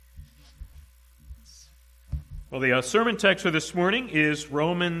Well, the sermon text for this morning is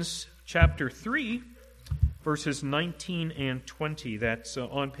Romans chapter 3, verses 19 and 20. That's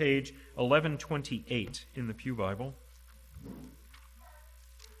on page 1128 in the Pew Bible.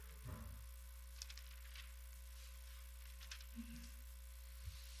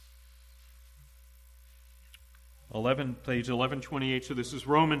 Page 1128, so this is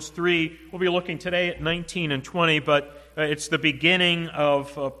Romans 3. We'll be looking today at 19 and 20, but it's the beginning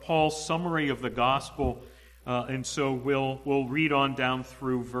of Paul's summary of the gospel, and so we'll read on down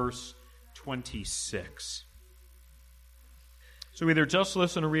through verse 26. So either just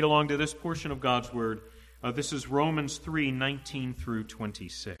listen or read along to this portion of God's Word. This is Romans 3, 19 through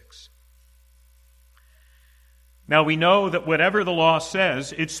 26. Now we know that whatever the law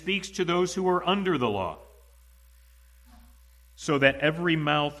says, it speaks to those who are under the law, so that every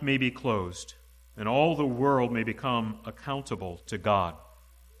mouth may be closed, and all the world may become accountable to God.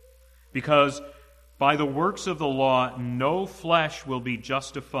 Because by the works of the law, no flesh will be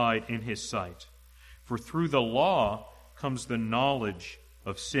justified in his sight, for through the law comes the knowledge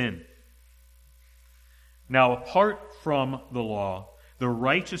of sin. Now, apart from the law, the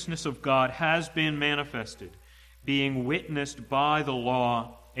righteousness of God has been manifested, being witnessed by the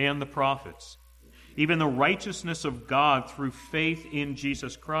law and the prophets, even the righteousness of God through faith in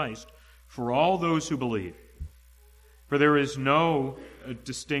Jesus Christ for all those who believe. For there is no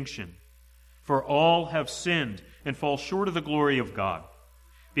distinction, for all have sinned and fall short of the glory of God,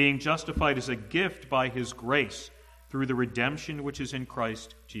 being justified as a gift by His grace through the redemption which is in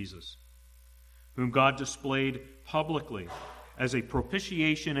Christ Jesus, whom God displayed publicly as a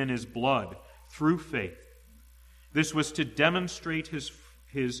propitiation in His blood through faith. This was to demonstrate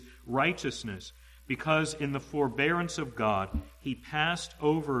His righteousness, because in the forbearance of God, He passed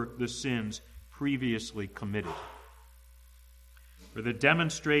over the sins previously committed. For the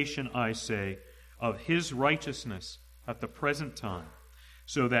demonstration, I say, of His righteousness at the present time,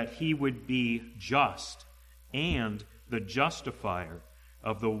 so that He would be just and the justifier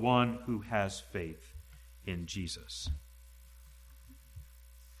of the one who has faith in Jesus.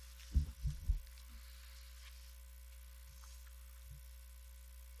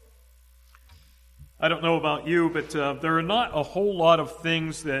 I don't know about you, but there are not a whole lot of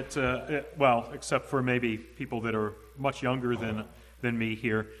things that, except for maybe people that are much younger than me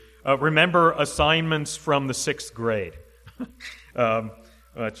here, remember assignments from the 6th grade,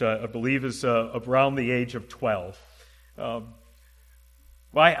 which I believe is around the age of 12.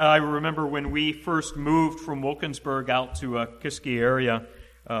 I remember when we first moved from Wilkinsburg out to Kiski area,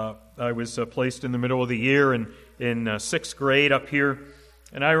 I was placed in the middle of the year in 6th grade up here.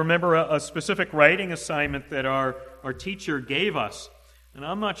 And I remember a specific writing assignment that our teacher gave us. And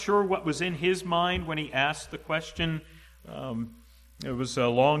I'm not sure what was in his mind when he asked the question. It was a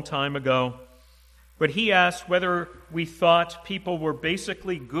long time ago. But he asked whether we thought people were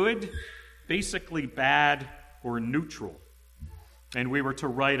basically good, basically bad, or neutral. And we were to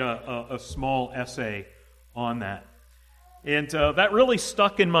write a small essay on that. And that really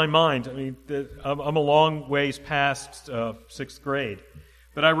stuck in my mind. I mean, I'm a long ways past 6th grade.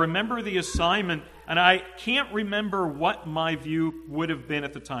 But I remember the assignment, and I can't remember what my view would have been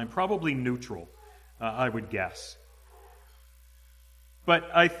at the time. Probably neutral, I would guess. But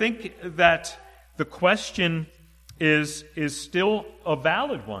I think that the question is still a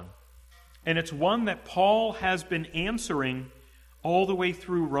valid one. And it's one that Paul has been answering all the way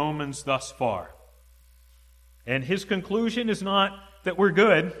through Romans thus far. And his conclusion is not that we're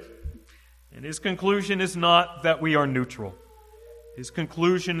good, and his conclusion is not that we are neutral. His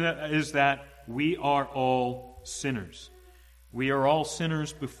conclusion is that we are all sinners. We are all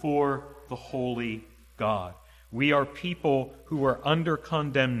sinners before the holy God. We are people who are under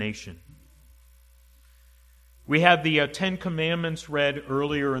condemnation. We had the 10 Commandments read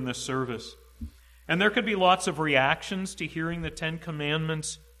earlier in the service. And there could be lots of reactions to hearing the 10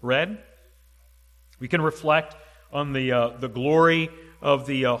 Commandments read. We can reflect on the glory of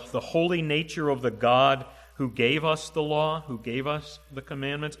the holy nature of the God who gave us the law, who gave us the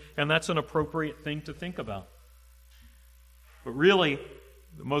commandments, and that's an appropriate thing to think about. But really,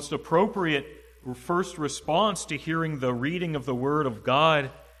 the most appropriate first response to hearing the reading of the Word of God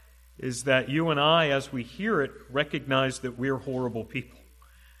is that you and I, as we hear it, recognize that we're horrible people,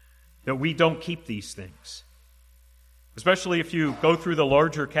 that we don't keep these things. Especially if you go through the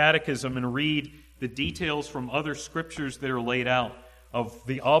larger catechism and read the details from other scriptures that are laid out of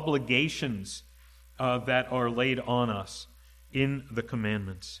the obligations that are laid on us in the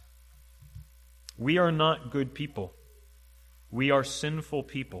commandments. We are not good people. We are sinful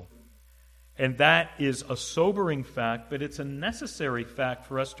people. And that is a sobering fact, but it's a necessary fact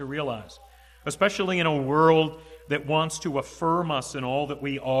for us to realize. especially in a world that wants to affirm us in all that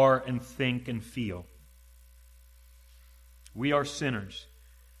we are and think and feel. We are sinners,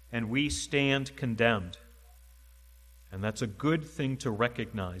 and we stand condemned. And that's a good thing to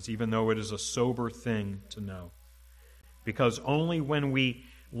recognize, even though it is a sober thing to know. Because only when we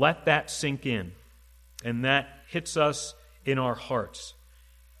let that sink in, and that hits us in our hearts,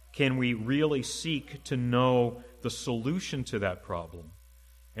 can we really seek to know the solution to that problem.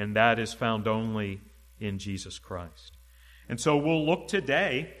 And that is found only in Jesus Christ. And so we'll look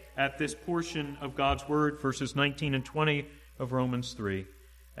today at this portion of God's Word, verses 19 and 20 of Romans 3,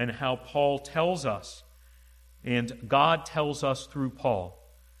 and how Paul tells us, and God tells us through Paul,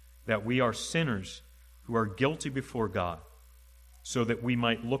 that we are sinners who are guilty before God, so that we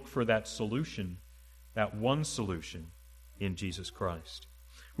might look for that solution, that one solution, in Jesus Christ.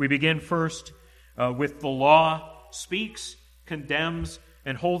 We begin first with the law speaks, condemns,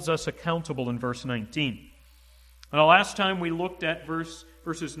 and holds us accountable in verse 19. And the last time we looked at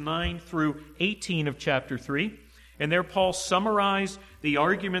verses 9 through 18 of chapter 3, and there Paul summarized the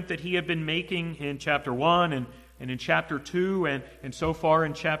argument that he had been making in chapter 1 and in chapter 2 and so far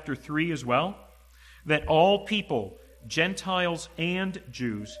in chapter 3 as well, that all people, Gentiles and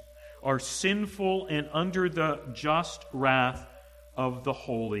Jews, are sinful and under the just wrath of the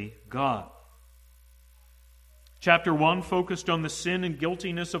holy God. Chapter 1 focused on the sin and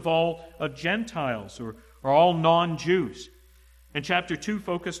guiltiness of all Gentiles or all non-Jews. And chapter 2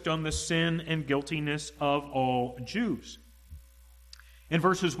 focused on the sin and guiltiness of all Jews. In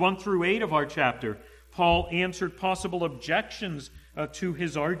verses 1 through 8 of our chapter, Paul answered possible objections to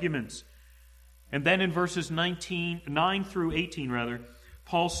his arguments. And then in verses 9 through 18,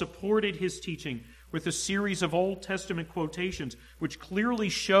 Paul supported his teaching with a series of Old Testament quotations which clearly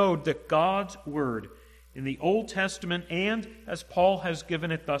showed that God's Word in the Old Testament, and as Paul has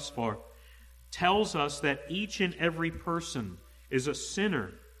given it thus far, tells us that each and every person is a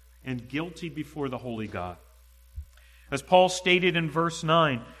sinner and guilty before the holy God. As Paul stated in verse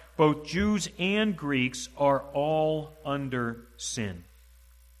 9, both Jews and Greeks are all under sin.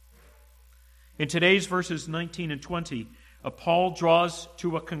 In today's verses 19 and 20, Paul draws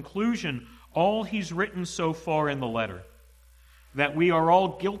to a conclusion all he's written so far in the letter, that we are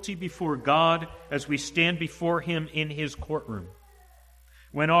all guilty before God as we stand before Him in His courtroom.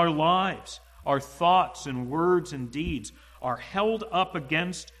 When our lives, our thoughts and words and deeds are held up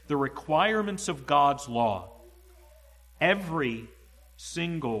against the requirements of God's law, every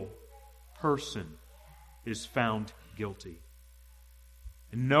single person is found guilty.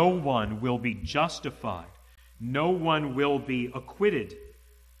 No one will be justified. No one will be acquitted.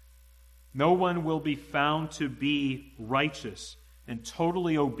 No one will be found to be righteous and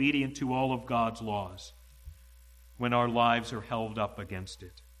totally obedient to all of God's laws when our lives are held up against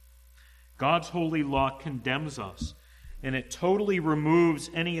it. God's holy law condemns us, and it totally removes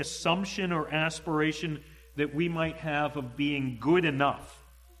any assumption or aspiration that we might have of being good enough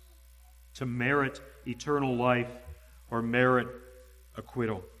to merit eternal life or merit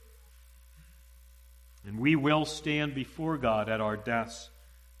acquittal. And we will stand before God at our deaths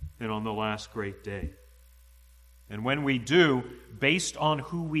and on the last great day. And when we do, based on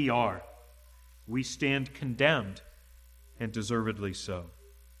who we are, we stand condemned, and deservedly so.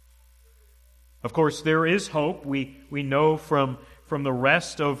 Of course, there is hope. We know from the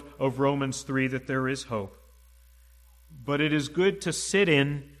rest of Romans 3 that there is hope. But it is good to sit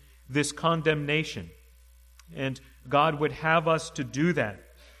in this condemnation. And God would have us to do that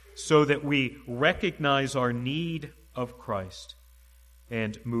so that we recognize our need of Christ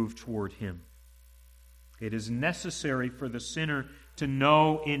and move toward Him. It is necessary for the sinner to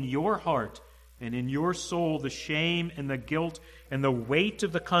know in your heart and in your soul the shame and the guilt and the weight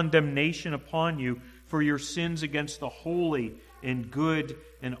of the condemnation upon you for your sins against the holy and good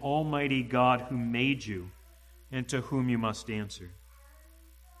and almighty God who made you and to whom you must answer.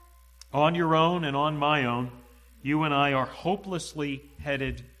 On your own and on my own, you and I are hopelessly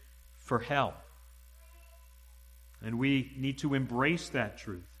headed for hell. And we need to embrace that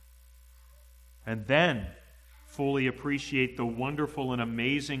truth. And then fully appreciate the wonderful and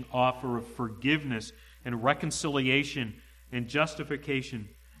amazing offer of forgiveness and reconciliation and justification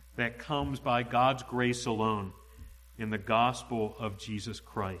that comes by God's grace alone in the gospel of Jesus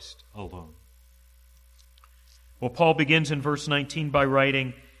Christ alone. Well, Paul begins in verse 19 by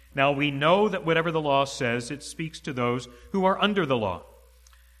writing, "Now we know that whatever the law says, it speaks to those who are under the law."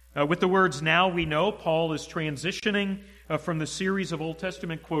 With the words "now we know," Paul is transitioning from the series of Old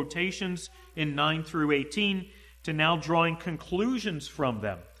Testament quotations in 9 through 18 to now drawing conclusions from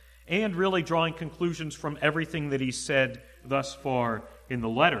them, and really drawing conclusions from everything that he said thus far in the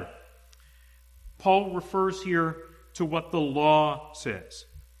letter. Paul refers here to what the law says.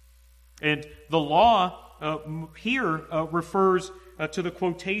 And the law here refers to the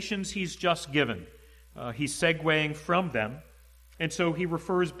quotations he's just given. He's segueing from them, and so he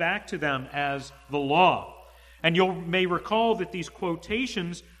refers back to them as the law. And you may recall that these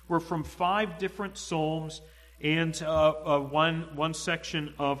quotations were from 5 different psalms and one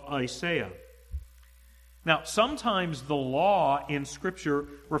section of Isaiah. Now, sometimes the law in Scripture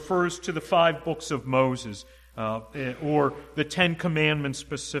refers to the 5 books of Moses, or the 10 Commandments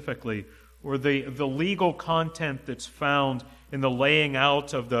specifically, or the legal content that's found in the laying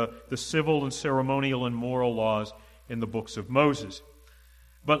out of the civil and ceremonial and moral laws in the books of Moses.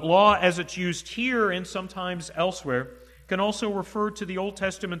 But law, as it's used here and sometimes elsewhere, can also refer to the Old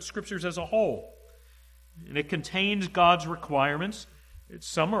Testament Scriptures as a whole. And it contains God's requirements. It's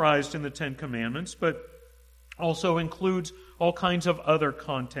summarized in the 10 Commandments, but also includes all kinds of other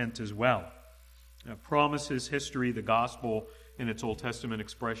content as well. Promises, history, the gospel in its Old Testament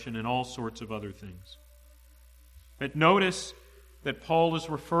expression, and all sorts of other things. But notice that Paul is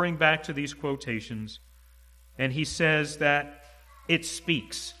referring back to these quotations, and he says that it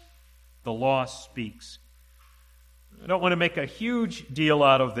speaks. The law speaks. I don't want to make a huge deal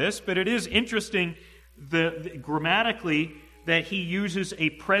out of this, but it is interesting grammatically that he uses a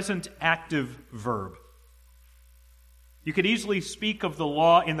present active verb. You could easily speak of the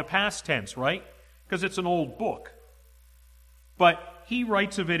law in the past tense, right? Because it's an old book. But he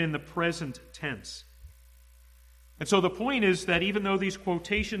writes of it in the present tense. And so the point is that even though these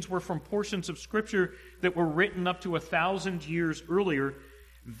quotations were from portions of Scripture that were written up to 1,000 years earlier,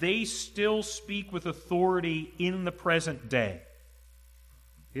 they still speak with authority in the present day.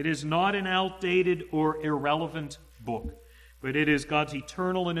 It is not an outdated or irrelevant book, but it is God's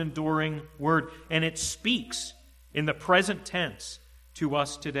eternal and enduring Word, and it speaks in the present tense to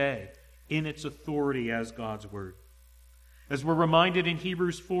us today in its authority as God's Word. As we're reminded in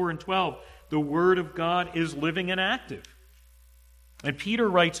Hebrews 4 and 12, the Word of God is living and active. And Peter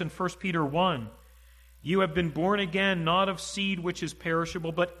writes in 1 Peter 1, "You have been born again, not of seed which is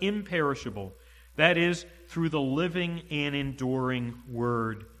perishable, but imperishable. That is, through the living and enduring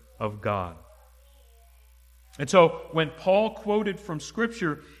Word of God." And so, when Paul quoted from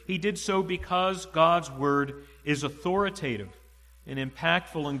Scripture, he did so because God's Word is authoritative and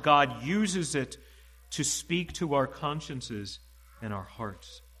impactful, and God uses it to speak to our consciences and our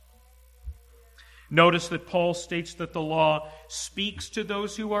hearts. Notice that Paul states that the law speaks to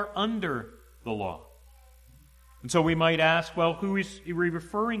those who are under the law. And so we might ask, well, who is he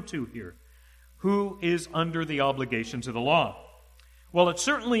referring to here? Who is under the obligations of the law? Well, it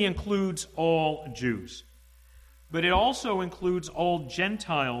certainly includes all Jews, but it also includes all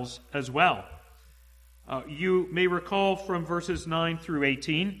Gentiles as well. You may recall from verses 9 through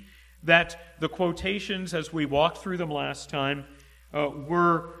 18 that the quotations, as we walked through them last time,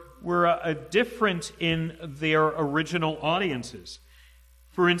 were different in their original audiences.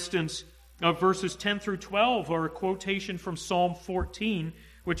 For instance, verses 10 through 12 are a quotation from Psalm 14,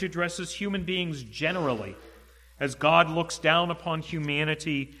 which addresses human beings generally, as God looks down upon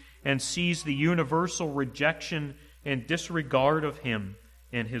humanity and sees the universal rejection and disregard of Him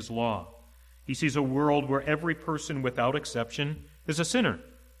and His law. He sees a world where every person without exception is a sinner.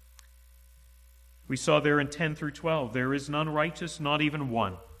 We saw there in 10 through 12, there is none righteous, not even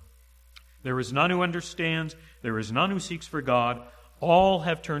one. There is none who understands, there is none who seeks for God. All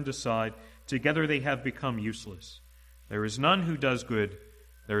have turned aside, together they have become useless. There is none who does good,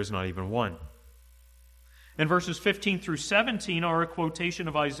 there is not even one. And verses 15 through 17 are a quotation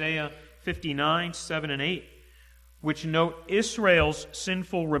of Isaiah 59, 7 and 8, which note Israel's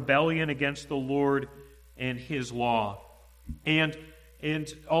sinful rebellion against the Lord and His law, and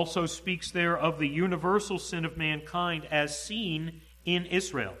also speaks there of the universal sin of mankind as seen in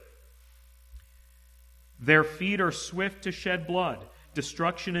Israel. Their feet are swift to shed blood.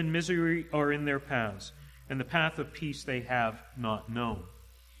 Destruction and misery are in their paths, and the path of peace they have not known.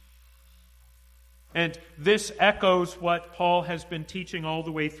 And this echoes what Paul has been teaching all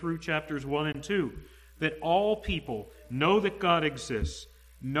the way through chapters 1 and 2, that all people know that God exists,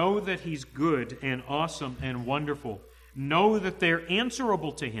 know that He's good and awesome and wonderful, know that they're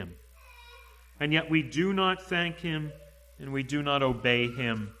answerable to Him, and yet we do not thank Him and we do not obey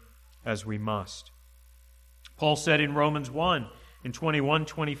Him as we must. Paul said in Romans 1, in 21,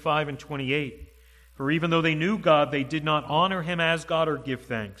 25, and 28, "For even though they knew God, they did not honor Him as God or give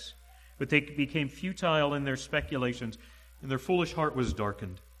thanks, but they became futile in their speculations, and their foolish heart was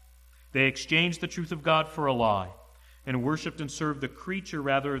darkened. They exchanged the truth of God for a lie, and worshipped and served the creature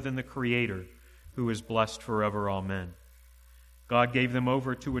rather than the Creator, who is blessed forever. Amen. God gave them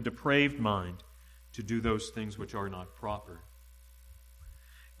over to a depraved mind to do those things which are not proper.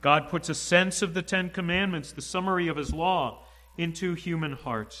 God puts a sense of the Ten Commandments, the summary of His law, into human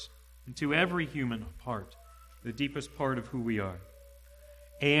hearts, into every human heart, the deepest part of who we are.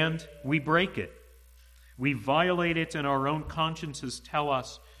 And we break it. We violate it, and our own consciences tell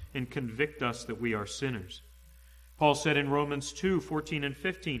us and convict us that we are sinners. Paul said in Romans 2:14 and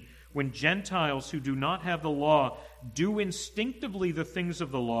 15, when Gentiles who do not have the law do instinctively the things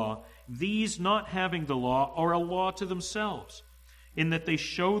of the law, these not having the law are a law to themselves, in that they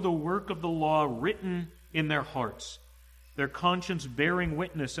show the work of the law written in their hearts, their conscience bearing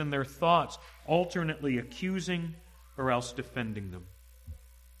witness, and their thoughts alternately accusing or else defending them.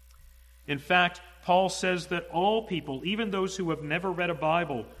 In fact, Paul says that all people, even those who have never read a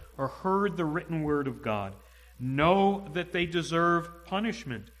Bible or heard the written word of God, know that they deserve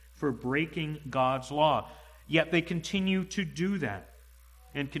punishment for breaking God's law. Yet they continue to do that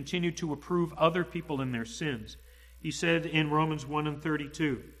and continue to approve other people in their sins. He said in Romans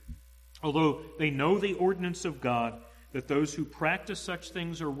 1:32, although they know the ordinance of God, that those who practice such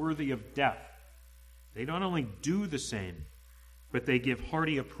things are worthy of death, they not only do the same, but they give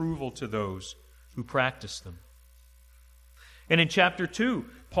hearty approval to those who practice them. And in chapter 2,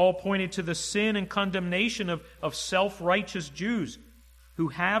 Paul pointed to the sin and condemnation of self-righteous Jews who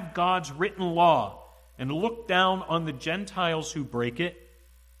have God's written law and look down on the Gentiles who break it,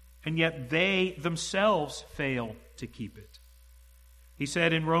 and yet they themselves fail to keep it. He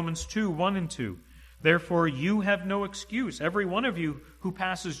said in Romans 2:1 and 2, therefore you have no excuse, every one of you who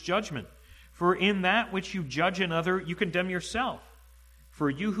passes judgment. For in that which you judge another, you condemn yourself. For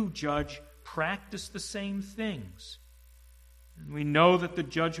you who judge practice the same things. And we know that the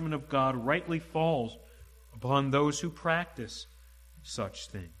judgment of God rightly falls upon those who practice such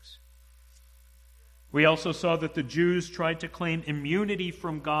things. We also saw that the Jews tried to claim immunity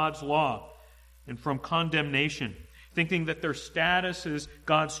from God's law and from condemnation, thinking that their status as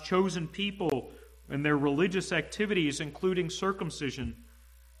God's chosen people and their religious activities, including circumcision,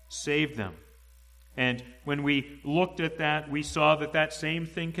 saved them. And when we looked at that, we saw that that same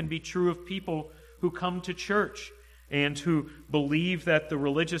thing can be true of people who come to church and who believe that the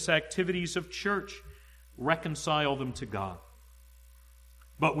religious activities of church reconcile them to God.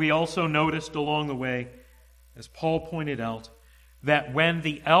 But we also noticed along the way, as Paul pointed out, that when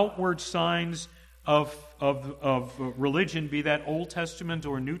the outward signs of religion, be that Old Testament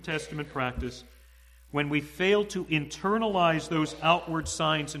or New Testament practice, when we fail to internalize those outward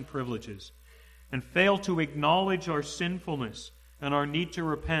signs and privileges, and fail to acknowledge our sinfulness and our need to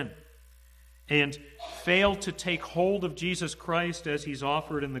repent, and fail to take hold of Jesus Christ as He's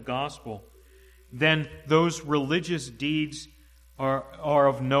offered in the gospel, then those religious deeds are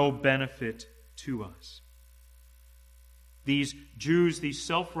of no benefit to us. These Jews, these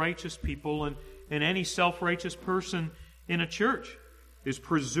self-righteous people, and any self-righteous person in a church is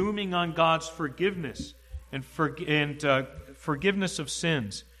presuming on God's forgiveness and forgiveness of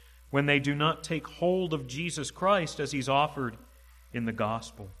sins when they do not take hold of Jesus Christ as He's offered in the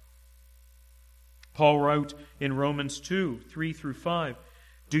gospel. Paul wrote in Romans 2:3-5,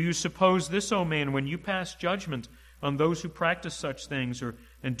 do you suppose this, O man, when you pass judgment on those who practice such things,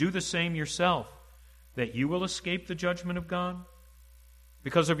 and do the same yourself, that you will escape the judgment of God?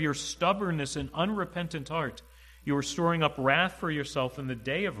 Because of your stubbornness and unrepentant heart, you are storing up wrath for yourself in the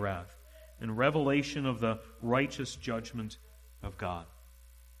day of wrath and revelation of the righteous judgment of God.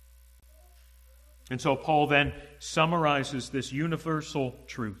 And so Paul then summarizes this universal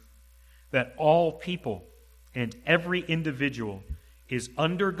truth that all people and every individual is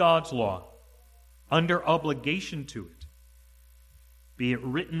under God's law, under obligation to it, be it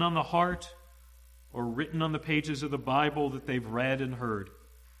written on the heart or written on the pages of the Bible that they've read and heard.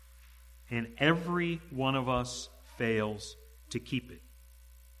 And every one of us fails to keep it.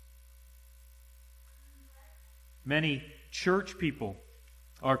 Many church people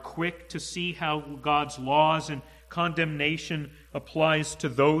are quick to see how God's laws and condemnation applies to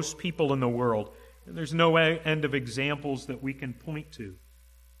those people in the world. And there's no end of examples that we can point to.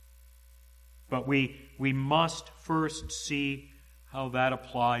 But we must first see how that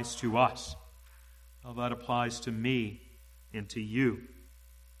applies to us, how that applies to me and to you,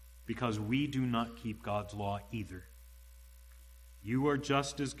 because we do not keep God's law either. You are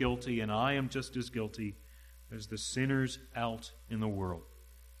just as guilty, and I am just as guilty as the sinners out in the world.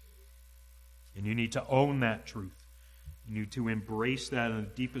 And you need to own that truth. You need to embrace that in the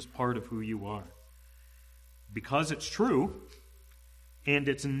deepest part of who you are. Because it's true, and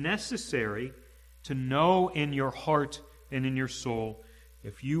it's necessary to know in your heart and in your soul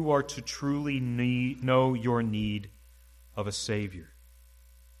if you are to truly know your need of a Savior.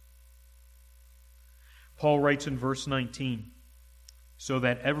 Paul writes in verse 19, so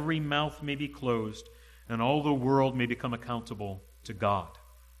that every mouth may be closed and all the world may become accountable to God.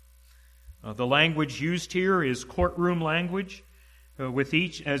 The language used here is courtroom language,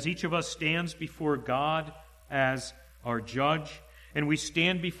 as each of us stands before God as our judge, and we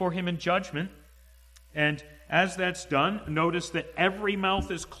stand before Him in judgment. And as that's done, notice that every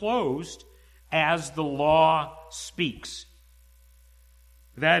mouth is closed as the law speaks.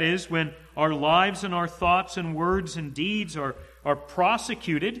 That is, when our lives and our thoughts and words and deeds are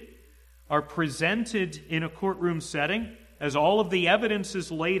prosecuted, are presented in a courtroom setting, as all of the evidence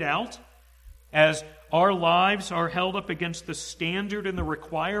is laid out, as our lives are held up against the standard and the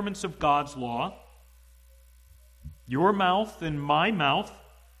requirements of God's law, your mouth and my mouth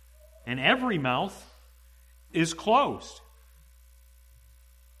and every mouth is closed.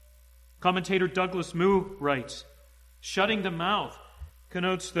 Commentator Douglas Moo writes, shutting the mouth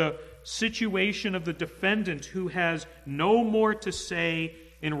connotes the situation of the defendant who has no more to say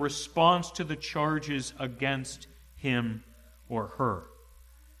in response to the charges against him or her.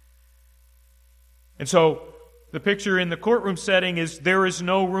 And so the picture in the courtroom setting is there is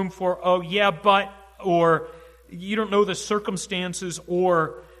no room for, oh yeah, but, or you don't know the circumstances,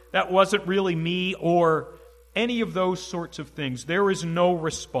 or that wasn't really me, or any of those sorts of things. There is no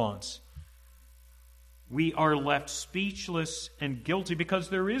response. We are left speechless and guilty because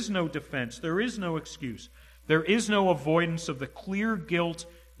there is no defense, there is no excuse, there is no avoidance of the clear guilt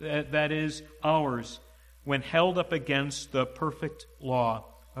that is ours when held up against the perfect law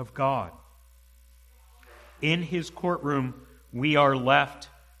of God. In His courtroom, we are left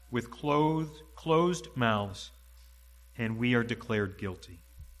with closed mouths, and we are declared guilty.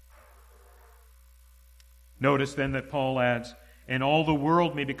 Notice then that Paul adds, and all the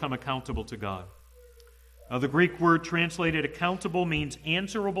world may become accountable to God. The Greek word translated accountable means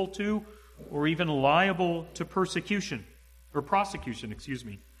answerable to or even liable to prosecution.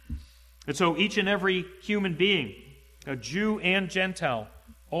 And so each and every human being, a Jew and Gentile,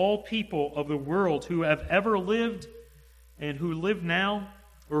 all people of the world who have ever lived and who live now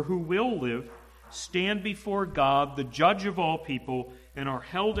or who will live, stand before God, the judge of all people, and are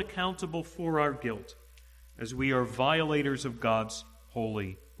held accountable for our guilt as we are violators of God's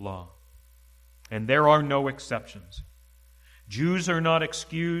holy law. And there are no exceptions. Jews are not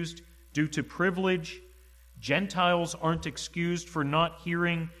excused due to privilege. Gentiles aren't excused for not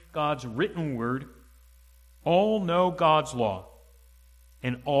hearing God's written word. All know God's law,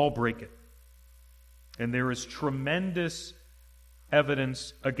 and all break it. And there is tremendous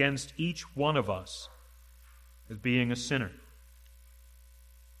evidence against each one of us as being a sinner.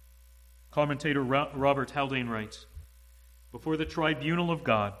 Commentator Robert Haldane writes, before the tribunal of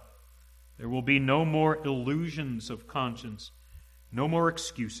God, there will be no more illusions of conscience, no more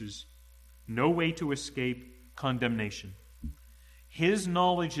excuses, no way to escape condemnation. His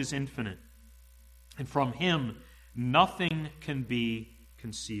knowledge is infinite, and from Him nothing can be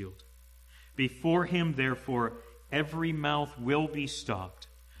concealed. Before Him, therefore, every mouth will be stopped,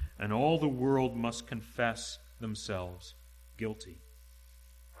 and all the world must confess themselves guilty.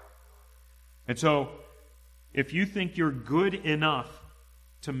 And so, if you think you're good enough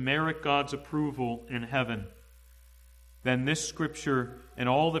to merit God's approval in heaven, then this scripture and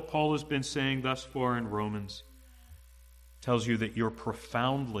all that Paul has been saying thus far in Romans tells you that you're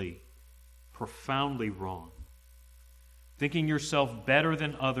profoundly wrong. Thinking yourself better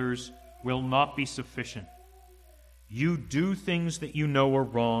than others will not be sufficient. You do things that you know are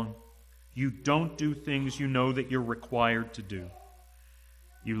wrong. You don't do things you know that you're required to do.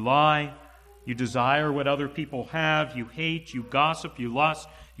 You lie. You desire what other people have. You hate. You gossip. You lust.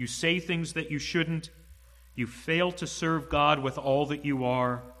 You say things that you shouldn't. You fail to serve God with all that you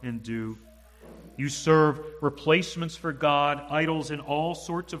are and do. You serve replacements for God, idols, and all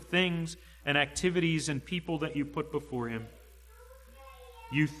sorts of things and activities and people that you put before Him.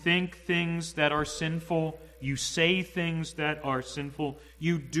 You think things that are sinful. You say things that are sinful.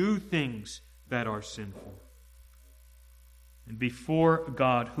 You do things that are sinful. And before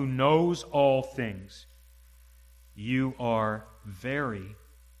God, who knows all things, you are very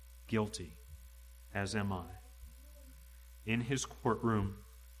guilty, as am I. In His courtroom,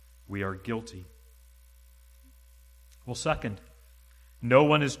 we are guilty. Well, second, no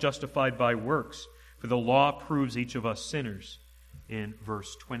one is justified by works, for the law proves each of us sinners, in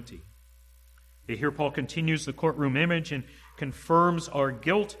verse 20. Here Paul continues the courtroom image and confirms our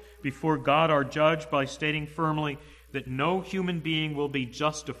guilt before God our judge by stating firmly that no human being will be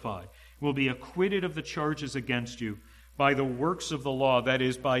justified, will be acquitted of the charges against you by the works of the law, that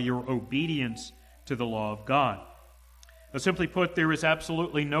is, by your obedience to the law of God. Simply put, there is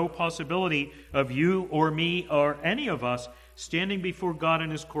absolutely no possibility of you or me or any of us standing before God in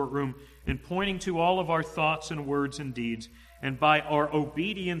his courtroom and pointing to all of our thoughts and words and deeds, and by our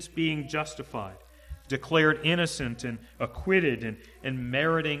obedience being justified, declared innocent and acquitted and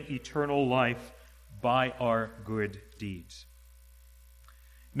meriting eternal life by our good deeds.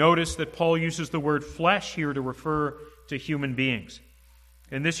 Notice that Paul uses the word flesh here to refer to human beings.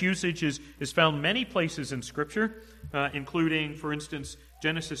 And this usage is found many places in Scripture, including, for instance,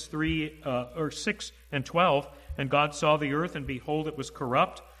 Genesis 6 and 12. And God saw the earth, and behold, it was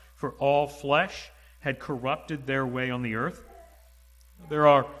corrupt, for all flesh had corrupted their way on the earth. There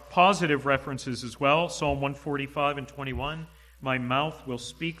are positive references as well. Psalm 145 and 21. My mouth will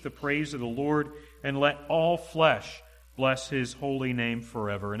speak the praise of the Lord, and let all flesh bless his holy name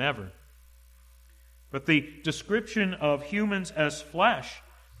forever and ever. But the description of humans as flesh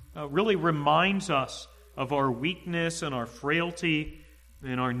really reminds us of our weakness and our frailty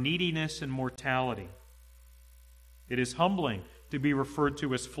and our neediness and mortality. It is humbling to be referred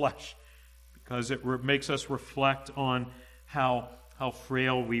to as flesh because it makes us reflect on how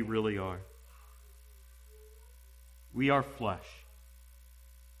frail we really are. We are flesh.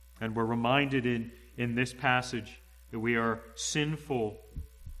 And we're reminded in this passage that we are sinful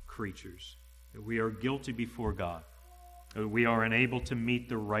creatures, that we are guilty before God, that we are unable to meet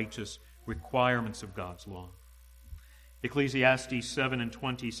the righteous requirements of God's law. Ecclesiastes 7 and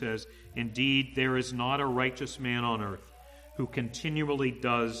 20 says, Indeed, there is not a righteous man on earth who continually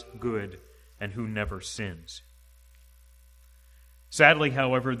does good and who never sins. Sadly,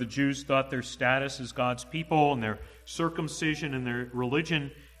 however, the Jews thought their status as God's people and their circumcision and their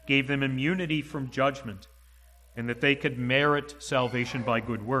religion gave them immunity from judgment, and that they could merit salvation by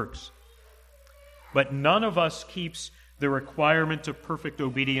good works. But none of us keeps the requirement of perfect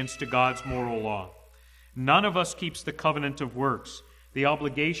obedience to God's moral law. None of us keeps the covenant of works, the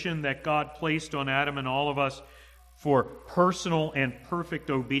obligation that God placed on Adam and all of us for personal and perfect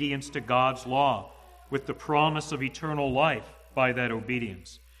obedience to God's law, with the promise of eternal life by that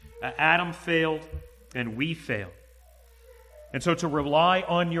obedience. Adam failed, and we failed. And so to rely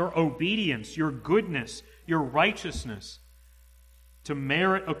on your obedience, your goodness, your righteousness, to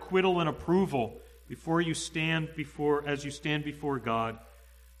merit acquittal and approval as you stand before God,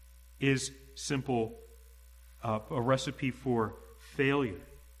 is simple a recipe for failure.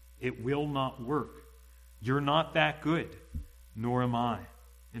 It will not work. You're not that good, nor am I.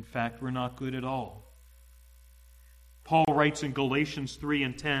 In fact, we're not good at all. Paul writes in Galatians 3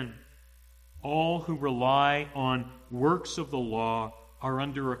 and 10, All who rely on works of the law are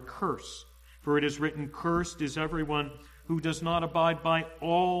under a curse. For it is written, Cursed is everyone who does not abide by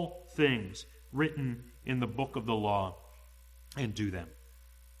all things written in the book of the law and do them.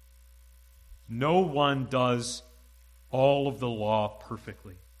 No one does all of the law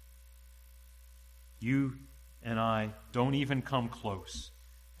perfectly. You and I don't even come close.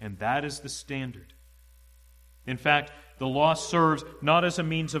 And that is the standard. In fact, the law serves not as a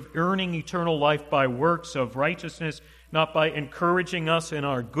means of earning eternal life by works of righteousness, not by encouraging us in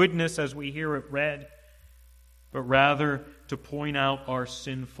our goodness as we hear it read, but rather to point out our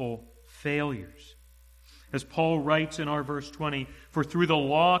sinful failures. As Paul writes in our verse 20, For through the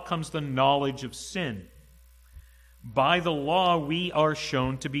law comes the knowledge of sin. By the law we are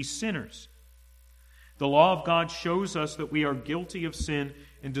shown to be sinners. The law of God shows us that we are guilty of sin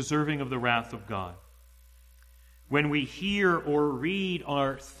and deserving of the wrath of God. When we hear or read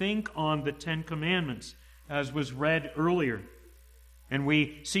or think on the Ten Commandments, as was read earlier, and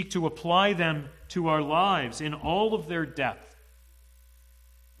we seek to apply them to our lives in all of their depth,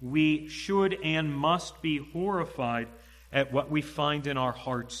 we should and must be horrified at what we find in our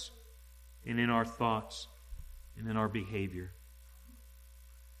hearts and in our thoughts and in our behavior.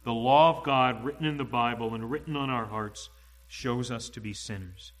 The law of God, written in the Bible and written on our hearts, shows us to be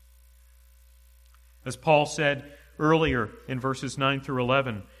sinners. As Paul said earlier in verses 9 through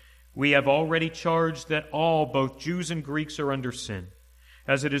 11, we have already charged that all, both Jews and Greeks, are under sin.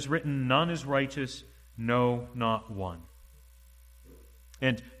 As it is written, none is righteous, no, not one.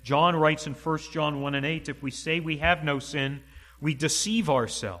 And John writes in 1 John 1 and 8, if we say we have no sin, we deceive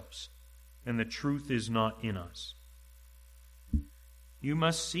ourselves, and the truth is not in us. You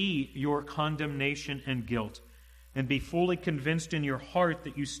must see your condemnation and guilt, and be fully convinced in your heart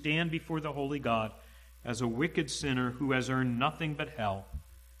that you stand before the holy God as a wicked sinner who has earned nothing but hell,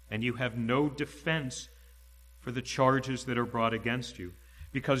 and you have no defense for the charges that are brought against you,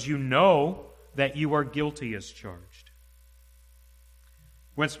 because you know that you are guilty as charged.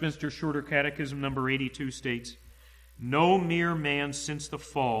 Westminster Shorter Catechism number 82 states, No mere man since the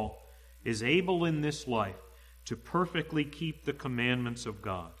fall is able in this life to perfectly keep the commandments of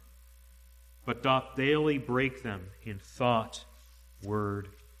God, but doth daily break them in thought, word,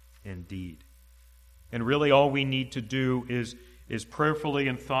 and deed. And really all we need to do is prayerfully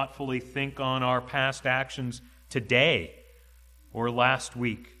and thoughtfully think on our past actions today or last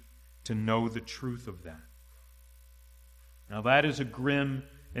week to know the truth of that. Now that is a grim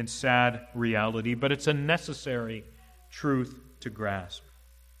and sad reality, but it's a necessary truth to grasp.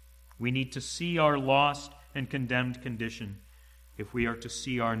 We need to see our lost and condemned condition if we are to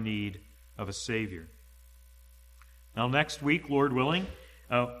see our need of a Savior. Now next week, Lord willing,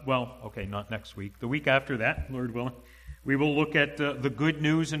 not next week, the week after that, Lord willing, we will look at the good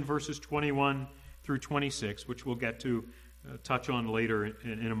news in verses 21 through 26, which we'll get to touch on later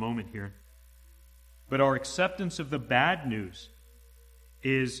in a moment here. But our acceptance of the bad news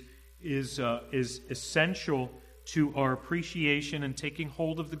is essential to our appreciation and taking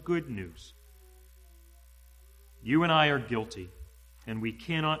hold of the good news. You and I are guilty, and we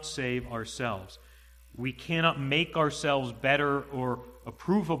cannot save ourselves. We cannot make ourselves better or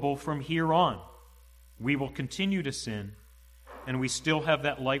approvable from here on. We will continue to sin, and we still have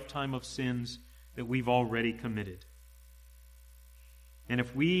that lifetime of sins that we've already committed. And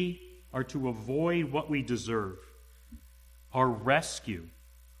if we are to avoid what we deserve, our rescue,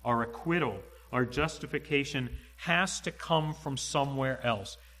 our acquittal, our justification has to come from somewhere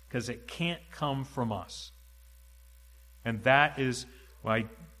else, because it can't come from us. And that is why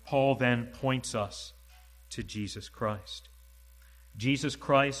Paul then points us to Jesus Christ. Jesus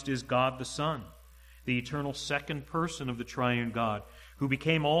Christ is God the Son, the eternal second person of the triune God, who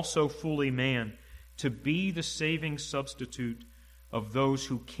became also fully man to be the saving substitute of those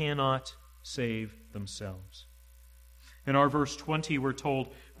who cannot save themselves. In our verse 20, we're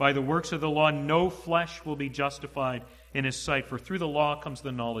told, by the works of the law, no flesh will be justified in his sight, for through the law comes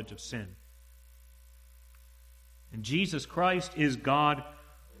the knowledge of sin. And Jesus Christ is God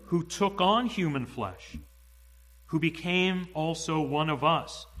who took on human flesh, who became also one of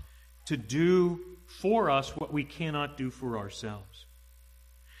us to do for us what we cannot do for ourselves.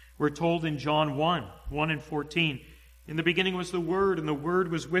 We're told in John 1 and 14, in the beginning was the Word, and the Word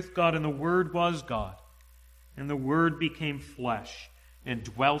was with God, and the Word was God. And the Word became flesh and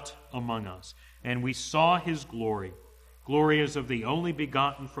dwelt among us. And we saw his glory, glory as of the only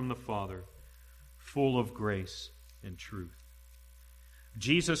begotten from the Father, full of grace and truth.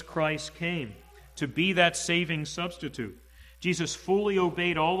 Jesus Christ came to be that saving substitute. Jesus fully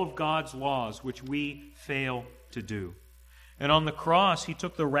obeyed all of God's laws, which we fail to do. And on the cross, he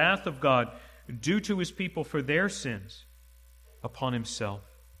took the wrath of God due to his people for their sins upon himself.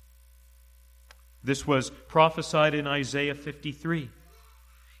 This was prophesied in Isaiah 53.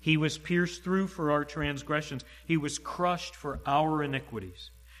 He was pierced through for our transgressions. He was crushed for our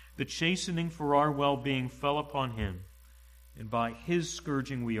iniquities. The chastening for our well-being fell upon him, and by his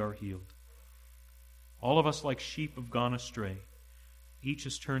scourging we are healed. All of us like sheep have gone astray. Each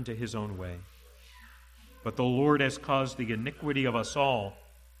has turned to his own way. But the Lord has caused the iniquity of us all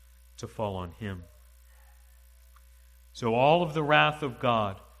to fall on him. So all of the wrath of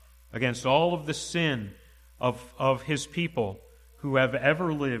God against all of the sin of his people who have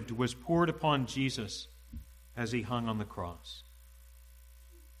ever lived was poured upon Jesus as he hung on the cross.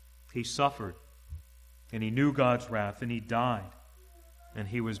 He suffered, and he knew God's wrath, and he died, and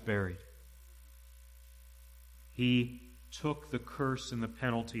he was buried. He took the curse and the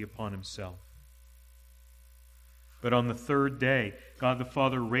penalty upon himself. But on the third day, God the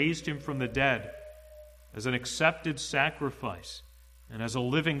Father raised him from the dead as an accepted sacrifice and as a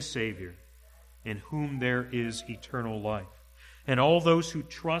living Savior in whom there is eternal life. And all those who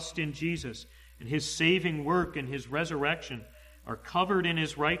trust in Jesus and his saving work and his resurrection are covered in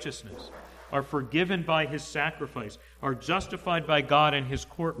his righteousness, are forgiven by his sacrifice, are justified by God in his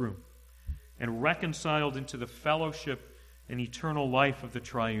courtroom, and reconciled into the fellowship and eternal life of the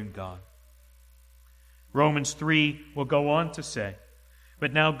triune God. Romans 3 will go on to say,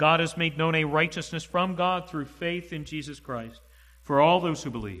 but now God has made known a righteousness from God through faith in Jesus Christ for all those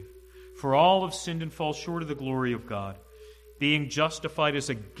who believe. For all have sinned and fall short of the glory of God, being justified as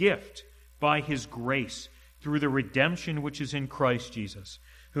a gift by his grace through the redemption which is in Christ Jesus,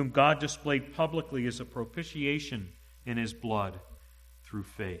 whom God displayed publicly as a propitiation in his blood through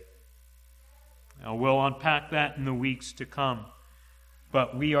faith. Now, we'll unpack that in the weeks to come.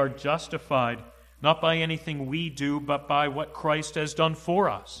 But we are justified not by anything we do, but by what Christ has done for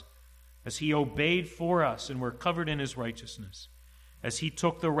us, as he obeyed for us and we're covered in his righteousness, as he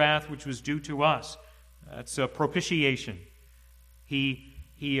took the wrath which was due to us. That's a propitiation. He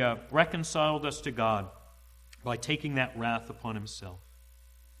reconciled us to God by taking that wrath upon himself.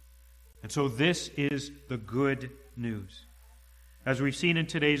 And so this is the good news. As we've seen in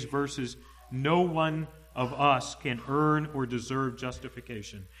today's verses, no one of us can earn or deserve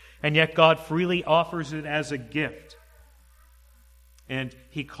justification. And yet God freely offers it as a gift. And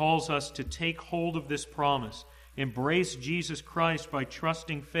He calls us to take hold of this promise. Embrace Jesus Christ by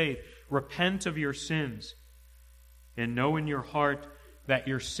trusting faith. Repent of your sins. And know in your heart that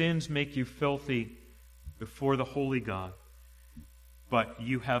your sins make you filthy before the holy God. But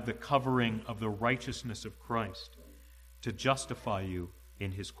you have the covering of the righteousness of Christ to justify you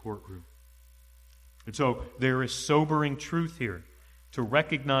in His courtroom. And so there is sobering truth here to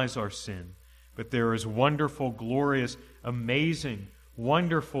recognize our sin, but there is wonderful, glorious, amazing,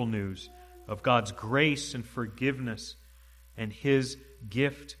 wonderful news of God's grace and forgiveness and His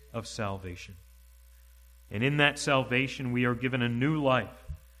gift of salvation. And in that salvation we are given a new life,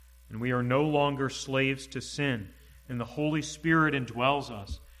 and we are no longer slaves to sin, and the Holy Spirit indwells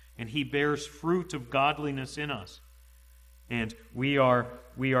us, and He bears fruit of godliness in us, and we are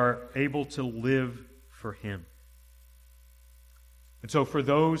able to live for Him. And so for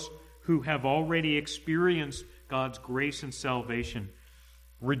those who have already experienced God's grace and salvation,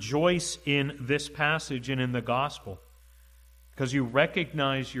 rejoice in this passage and in the gospel, because you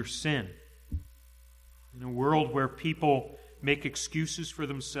recognize your sin. In a world where people make excuses for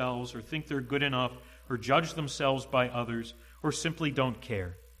themselves or think they're good enough or judge themselves by others or simply don't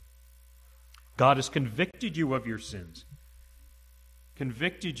care, God has convicted you of your sins,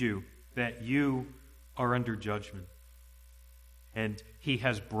 convicted you that you are under judgment. And He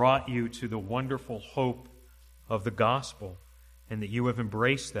has brought you to the wonderful hope of the gospel, and that you have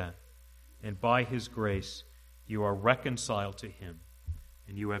embraced that. And by His grace, you are reconciled to Him,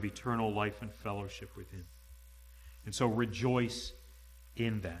 and you have eternal life and fellowship with Him. And so rejoice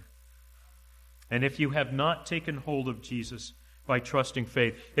in that. And if you have not taken hold of Jesus by trusting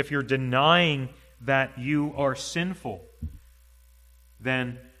faith, if you're denying that you are sinful,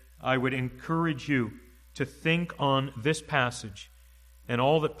 then I would encourage you to think on this passage and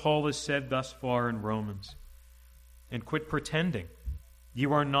all that Paul has said thus far in Romans, and quit pretending.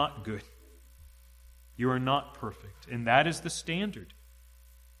 You are not good. You are not perfect. And that is the standard.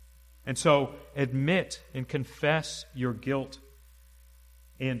 And so admit and confess your guilt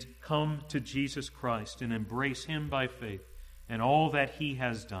and come to Jesus Christ and embrace Him by faith and all that He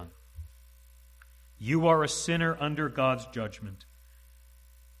has done. You are a sinner under God's judgment.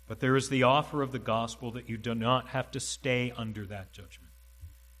 But there is the offer of the gospel that you do not have to stay under that judgment.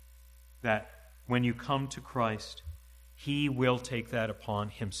 That when you come to Christ, He will take that upon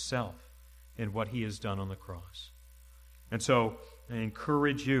Himself in what He has done on the cross. And so I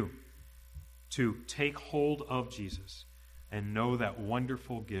encourage you to take hold of Jesus and know that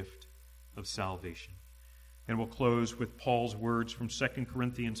wonderful gift of salvation. And we'll close with Paul's words from 2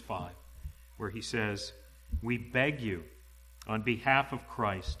 Corinthians 5, where he says, "We beg you, on behalf of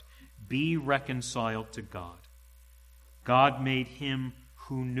Christ, be reconciled to God. God made Him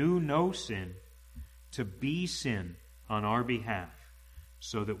who knew no sin to be sin on our behalf,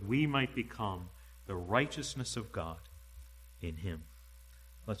 so that we might become the righteousness of God in Him."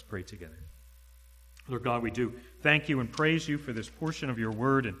 Let's pray together. Lord God, we do thank You and praise You for this portion of Your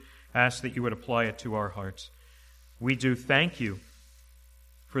word and ask that You would apply it to our hearts. We do thank You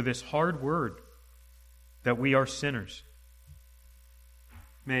for this hard word, that we are sinners.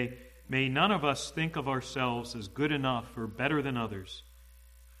 May none of us think of ourselves as good enough or better than others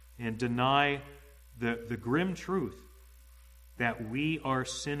and deny the grim truth that we are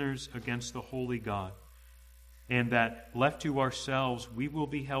sinners against the holy God, and that left to ourselves, we will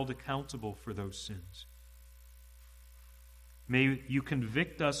be held accountable for those sins. May You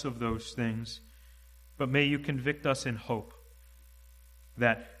convict us of those things, but may You convict us in hope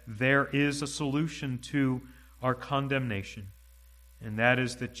that there is a solution to our condemnation, and that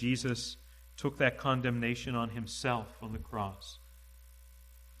is that Jesus took that condemnation on Himself on the cross.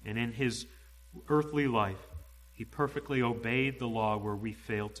 And in His earthly life, He perfectly obeyed the law where we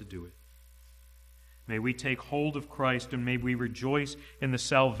failed to do it. May we take hold of Christ, and may we rejoice in the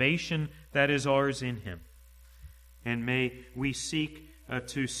salvation that is ours in Him. And may we seek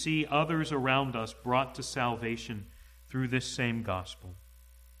to see others around us brought to salvation through this same gospel.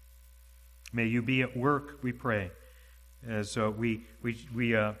 May You be at work, we pray, as we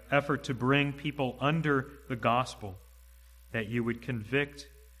effort to bring people under the gospel, that You would convict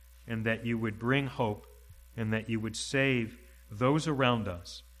and that You would bring hope and that You would save those around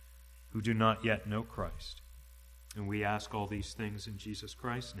us who do not yet know Christ. And we ask all these things in Jesus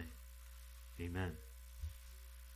Christ's name. Amen.